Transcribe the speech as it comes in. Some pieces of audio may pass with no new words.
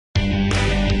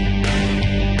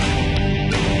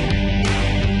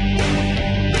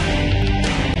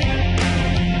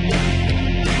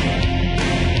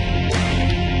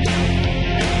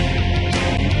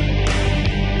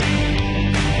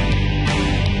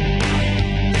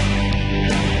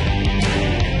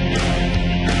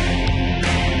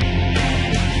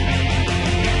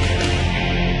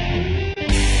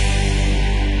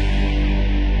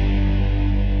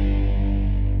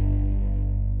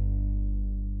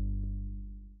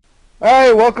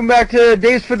Alright, welcome back to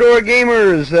Dave's Fedora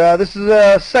Gamers. This is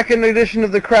a second edition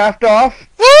of the Craft Off.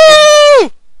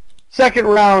 Woo! Second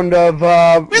round of We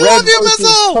Red love you, versus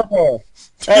Missile! Purple.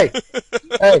 Hey,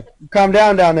 hey, calm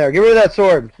down there. Get rid of that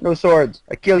sword. No swords.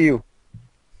 I kill you.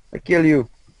 I kill you.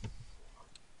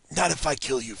 Not if I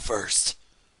kill you first.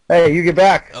 Hey, you get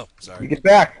back. Oh, sorry. You get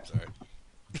back. Sorry.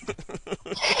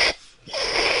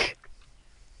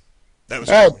 That was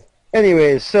Alright, funny.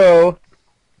 anyways, so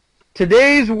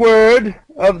today's word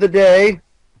of the day,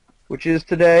 which is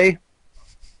today,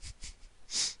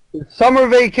 is summer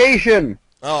vacation.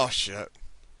 Oh, shit.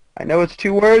 I know it's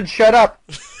 2 words. Shut up.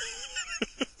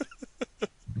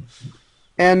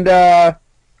 And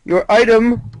your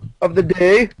item of the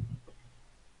day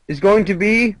is going to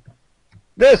be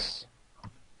this.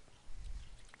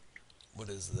 What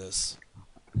is this?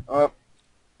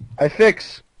 I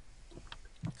fix.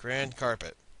 Grand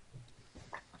carpet.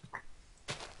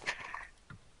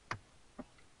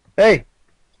 Hey,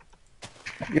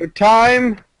 your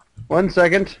time. 1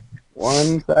 second.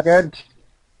 1 second.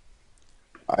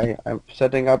 I'm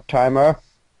setting up timer.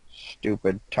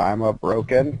 Stupid timer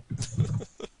broken.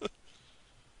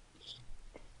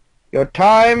 Your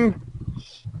time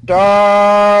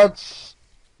starts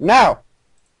now.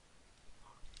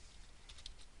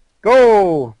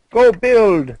 Go! Go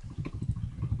build!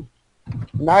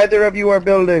 Neither of you are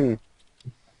building.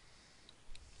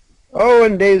 Oh,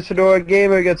 and Dave's Fedora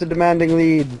Gamer gets a demanding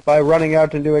lead by running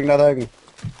out and doing nothing.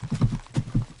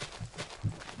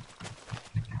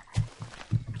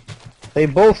 They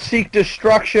both seek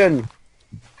destruction.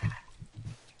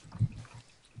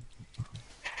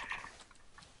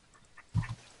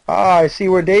 Ah, I see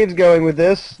where Dave's going with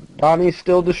this. Donnie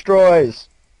still destroys.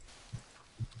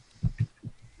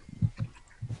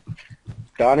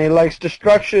 Donnie likes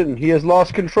destruction. He has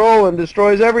lost control and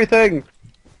destroys everything.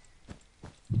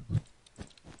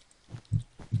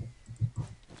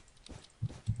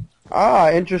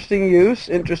 Ah, interesting use,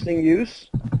 interesting use.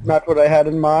 Not what I had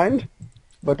in mind,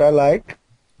 but I like.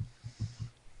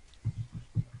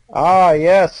 Ah,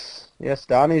 yes. Yes,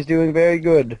 Donnie's doing very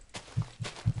good.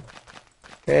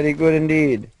 Very good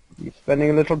indeed. He's spending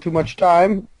a little too much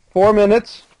time. 4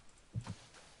 minutes.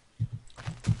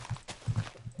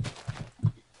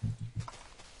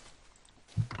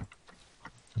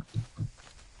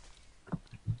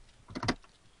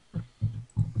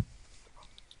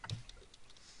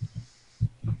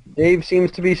 Dave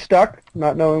seems to be stuck,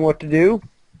 not knowing what to do,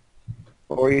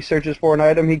 or he searches for an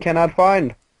item he cannot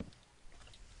find.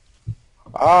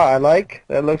 Ah, I like.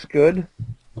 That looks good.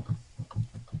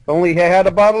 If only he had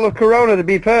a bottle of Corona to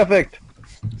be perfect.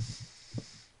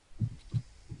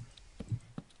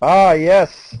 Ah,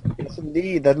 yes. Yes,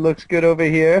 indeed. That looks good over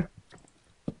here.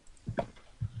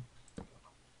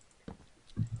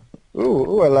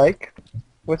 Ooh, I like.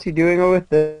 What's he doing with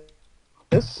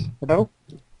this? No?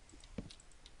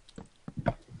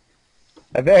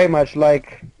 I very much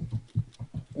like.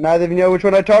 Neither of you know which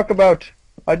one I talk about.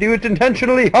 I do it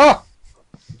intentionally. Ha!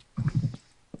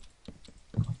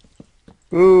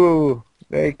 Ooh,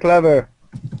 very clever.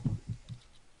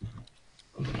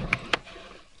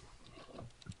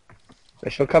 I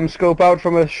shall come scope out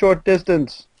from a short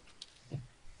distance.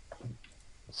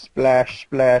 Splash,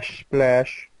 splash,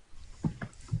 splash.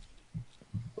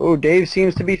 Oh, Dave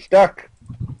seems to be stuck.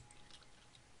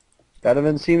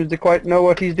 Donovan seems to quite know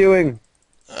what he's doing.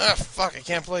 Ah, fuck, I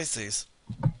can't place these.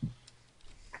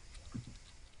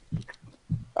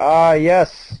 Ah,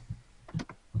 yes.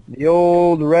 The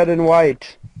old red and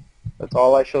white. That's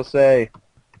all I shall say.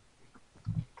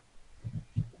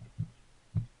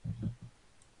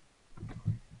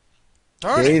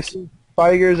 Darn Dave it.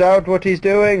 figures out what he's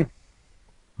doing.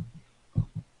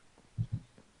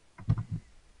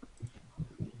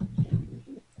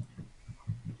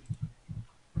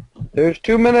 There's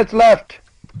 2 minutes left.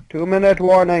 2-minute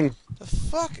warning. The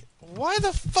fuck? Why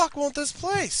the fuck won't this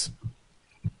place?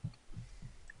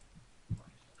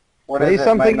 What Play is it?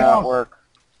 something Might not else. work.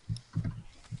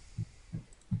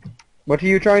 What are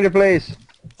you trying to place?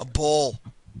 A bowl.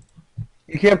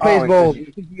 You can't place Oh, bowls.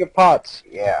 because You're thinking of pots.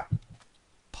 Yeah.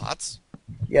 Pots?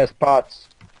 Yes, pots.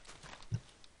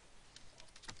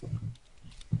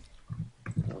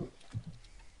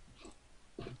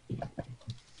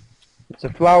 It's a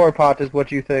flower pot is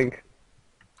what you think.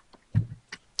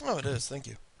 Oh, it is, thank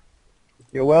you.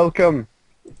 You're welcome.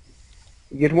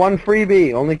 You get 1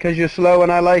 freebie, only 'cause you're slow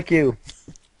and I like you.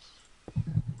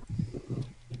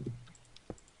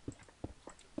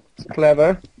 It's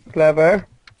clever. Clever.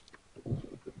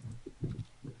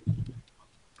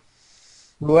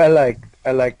 Ooh, I like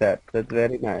that. That's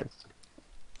very nice.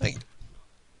 Thank you.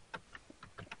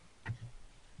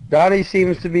 Donnie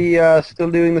seems to be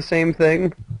still doing the same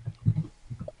thing.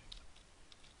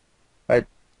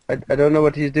 I don't know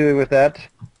what he's doing with that.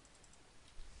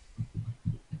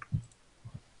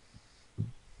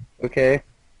 Okay.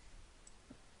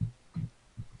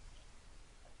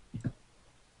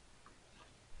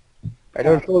 I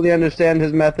don't fully understand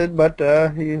his method, but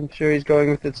I'm sure he's going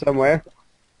with it somewhere.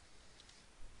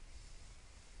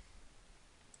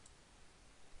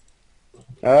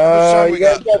 time we You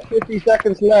guys got? got 50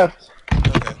 seconds left.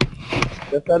 Okay.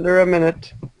 Just under a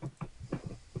minute.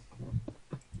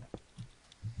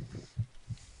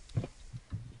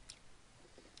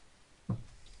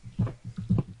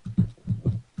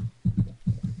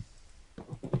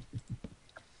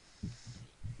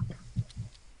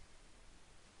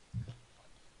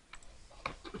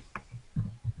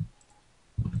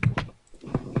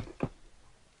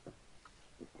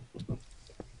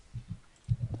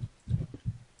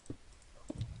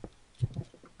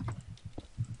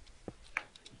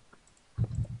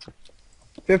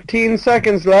 Fifteen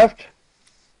seconds left.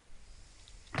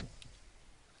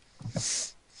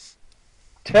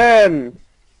 10,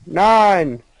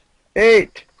 9,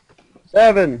 8,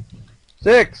 7,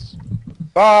 6,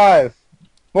 5,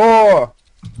 4,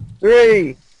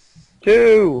 3,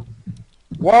 2,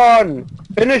 1.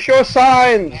 Finish your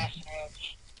signs.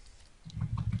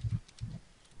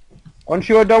 Once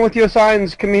you are done with your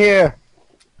signs, come here.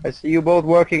 I see you both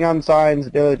working on signs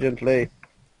diligently.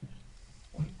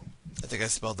 I think I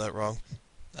spelled that wrong.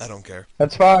 I don't care.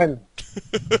 That's fine.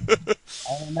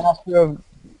 I'm a master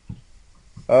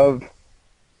of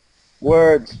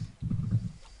words.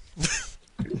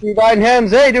 Divine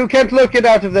hands, hey, you can't look it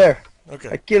out of there. Okay.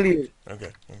 I kill you.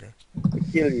 Okay. Okay. I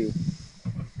kill you.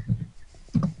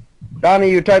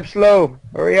 Donnie, you type slow.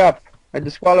 Hurry up. I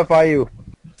disqualify you.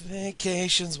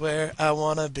 Vacation's where I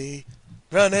wanna be.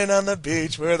 Running on the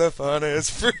beach where the fun is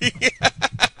free.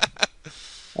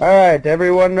 Alright,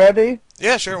 everyone ready?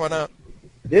 Yeah, sure, why not?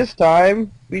 This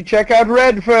time, we check out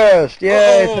red first.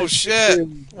 Yay! Oh, shit.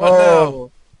 What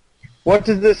Oh. What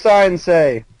does this sign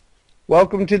say?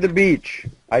 Welcome to the beach.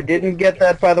 I didn't get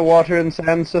that by the water and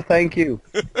sand, so thank you.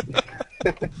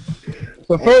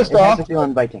 So first It has off, to feel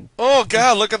inviting. Oh,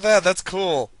 God, look at that. That's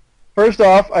cool.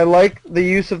 I like the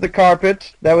use of the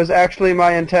carpet. That was actually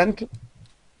my intent.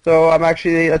 So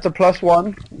that's a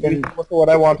 +1. Then- For what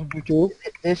I wanted to do.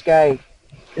 This guy,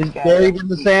 Is buried in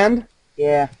the sand.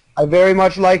 yeah. I very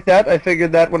much like that. I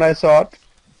figured that when I saw it.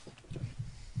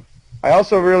 I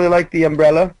also really like the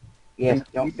umbrella. Yes,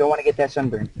 don't want to get that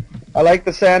sunburn. I like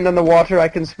the sand and the water I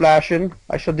can splash in.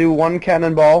 I shall do one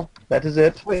cannonball. That is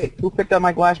it. Wait, who picked up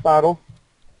my glass bottle?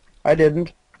 I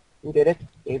didn't. Who did it?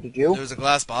 Dave, did you? There's a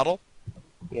glass bottle.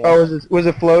 Yeah. Oh, was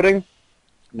it floating?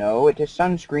 No, it is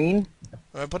sunscreen.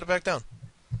 All right, put it back down.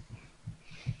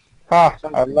 Ha!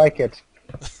 I like it.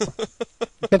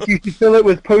 Except you should fill it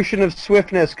with potion of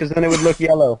swiftness, because then it would look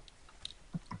yellow.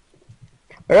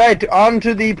 Alright, on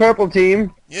to the purple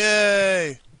team.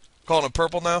 Yay! Calling it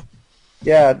purple now?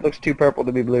 Yeah, it looks too purple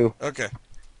to be blue. Okay.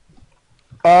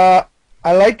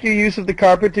 I like your use of the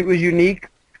carpet. It was unique,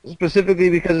 specifically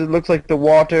because it looks like the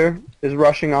water is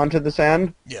rushing onto the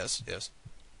sand. Yes, yes.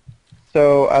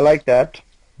 So I like that.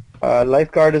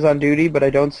 Lifeguard is on duty, but I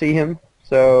don't see him.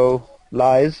 So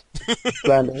lies,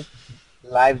 slander.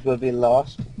 Lives will be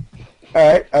lost.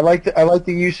 All right, I like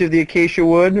the use of the acacia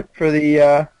wood for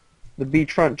the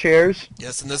beachfront chairs.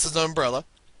 Yes, and this is the umbrella.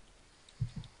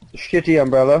 It's a shitty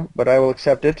umbrella, but I will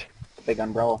accept it. Big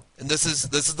umbrella. And this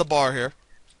is the bar here.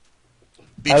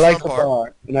 I like Beachfront the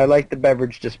bar, and I like the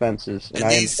beverage dispensers. And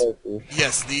I am these- thirsty.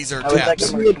 Yes, these are I would like taps.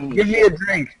 a martini. Give me a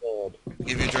drink. Stirred.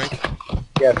 Give you a drink.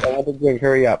 Yes, I want a drink.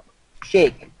 Hurry up.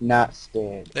 Shake, not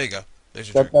stirred. There you go.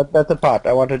 There's your drink. That's a pot.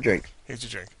 I want a drink. Here's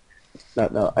your drink.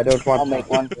 No, I don't want. I'll make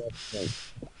one.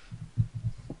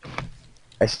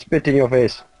 I spit in your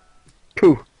face.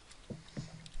 Pooh.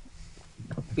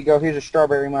 Here you go, here's a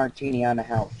strawberry martini on the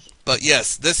house. But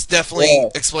yes, this definitely Yeah.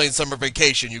 explains summer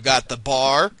vacation. You got the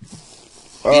bar,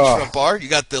 Oh, beachfront bar. You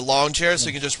got the lawn chair so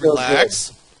you can just So good.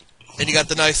 relax. And you got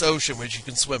the nice ocean which you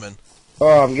can swim in.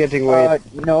 oh, I'm getting weight.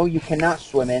 No, you cannot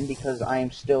swim in because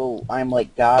I'm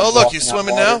like God. Oh look, walking you on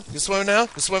swimming water. now? You swimming now?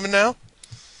 You swimming now?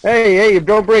 Hey,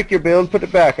 don't break your build. Put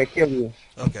it back. I kill you.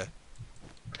 Okay.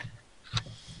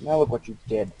 Now look what you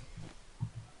did.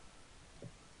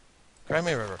 Cry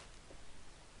me a river.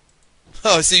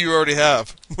 Oh, I see you already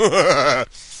have.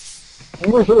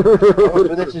 Oh, so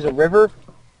this is a river?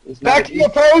 It's not Back a to your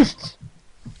beach? posts!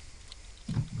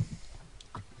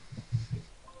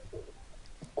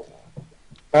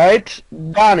 Alright,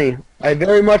 Donnie. I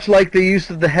very much like the use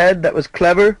of the head. That was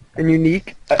clever and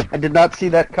unique. I did not see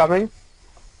that coming.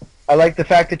 I like the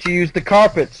fact that you used the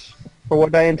carpets for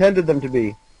what I intended them to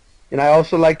be. And I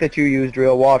also like that you used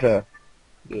real water.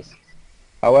 Yes.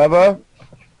 However,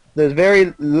 there's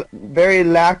very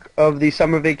lack of the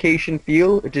summer vacation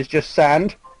feel. It is just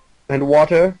sand and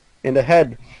water and a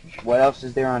head. What else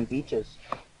is there on beaches?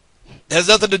 It has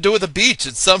nothing to do with the beach.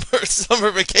 It's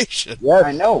summer vacation. Yes.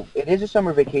 I know, it is a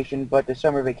summer vacation, but the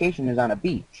summer vacation is on a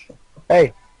beach.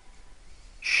 Hey.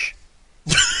 Shh.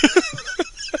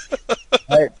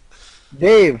 Hey,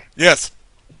 Dave. Yes.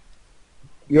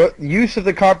 Your use of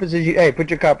the carpet is... Hey, put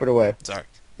your carpet away. Sorry.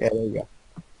 Yeah, there you go.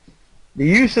 The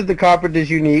use of the carpet is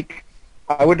unique.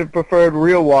 I would have preferred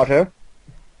real water.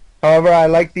 However, I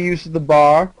like the use of the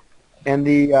bar and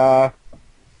the,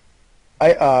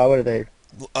 what are they?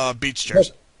 Beach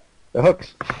chairs. The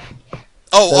hooks.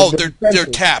 They're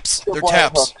taps. They're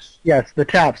taps. Hooks. Yes, the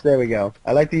taps. There we go.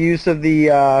 I like the use of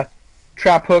the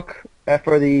trap hook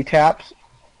for the taps.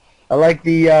 I like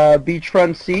the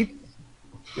beachfront seat.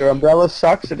 Your umbrella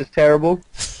sucks. It is terrible.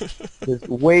 It's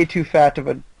way too fat of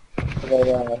a...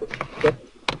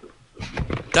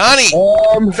 Donnie,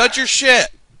 cut your shit.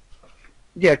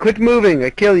 Yeah, quit moving. I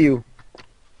kill you.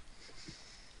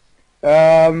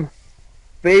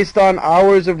 Based on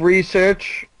hours of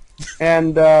research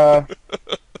and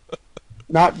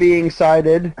not being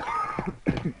cited,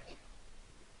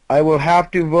 I will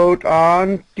have to vote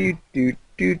on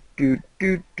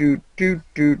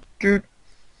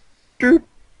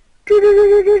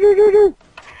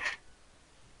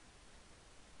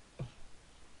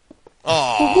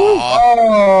Aww.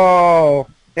 Oh,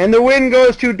 and the win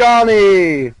goes to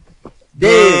Donnie.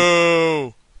 Dave.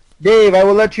 Boo. Dave, I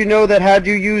will let you know that had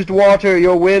you used water,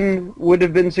 your win would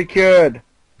have been secured.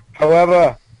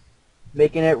 However,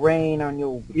 Making it rain on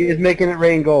you. he is making it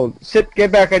rain gold.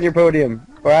 Get back on your podium,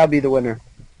 or I'll be the winner.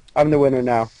 I'm the winner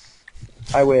now.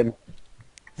 I win.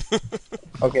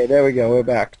 Okay, there we go. We're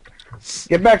back.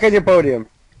 Get back on your podium.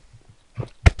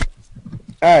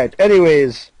 Alright,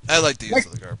 anyways, I like the use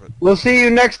of the carpet. we'll see you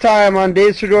next time on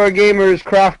Dave's Fedora Gamers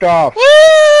Craft Off.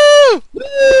 Woo!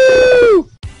 Woo!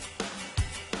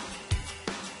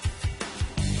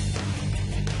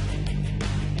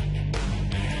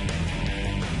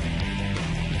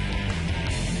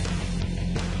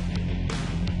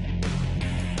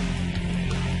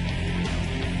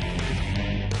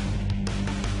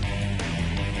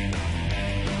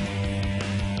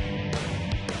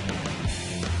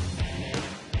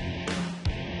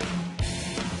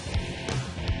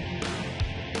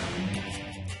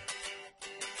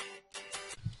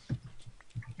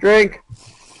 Drink.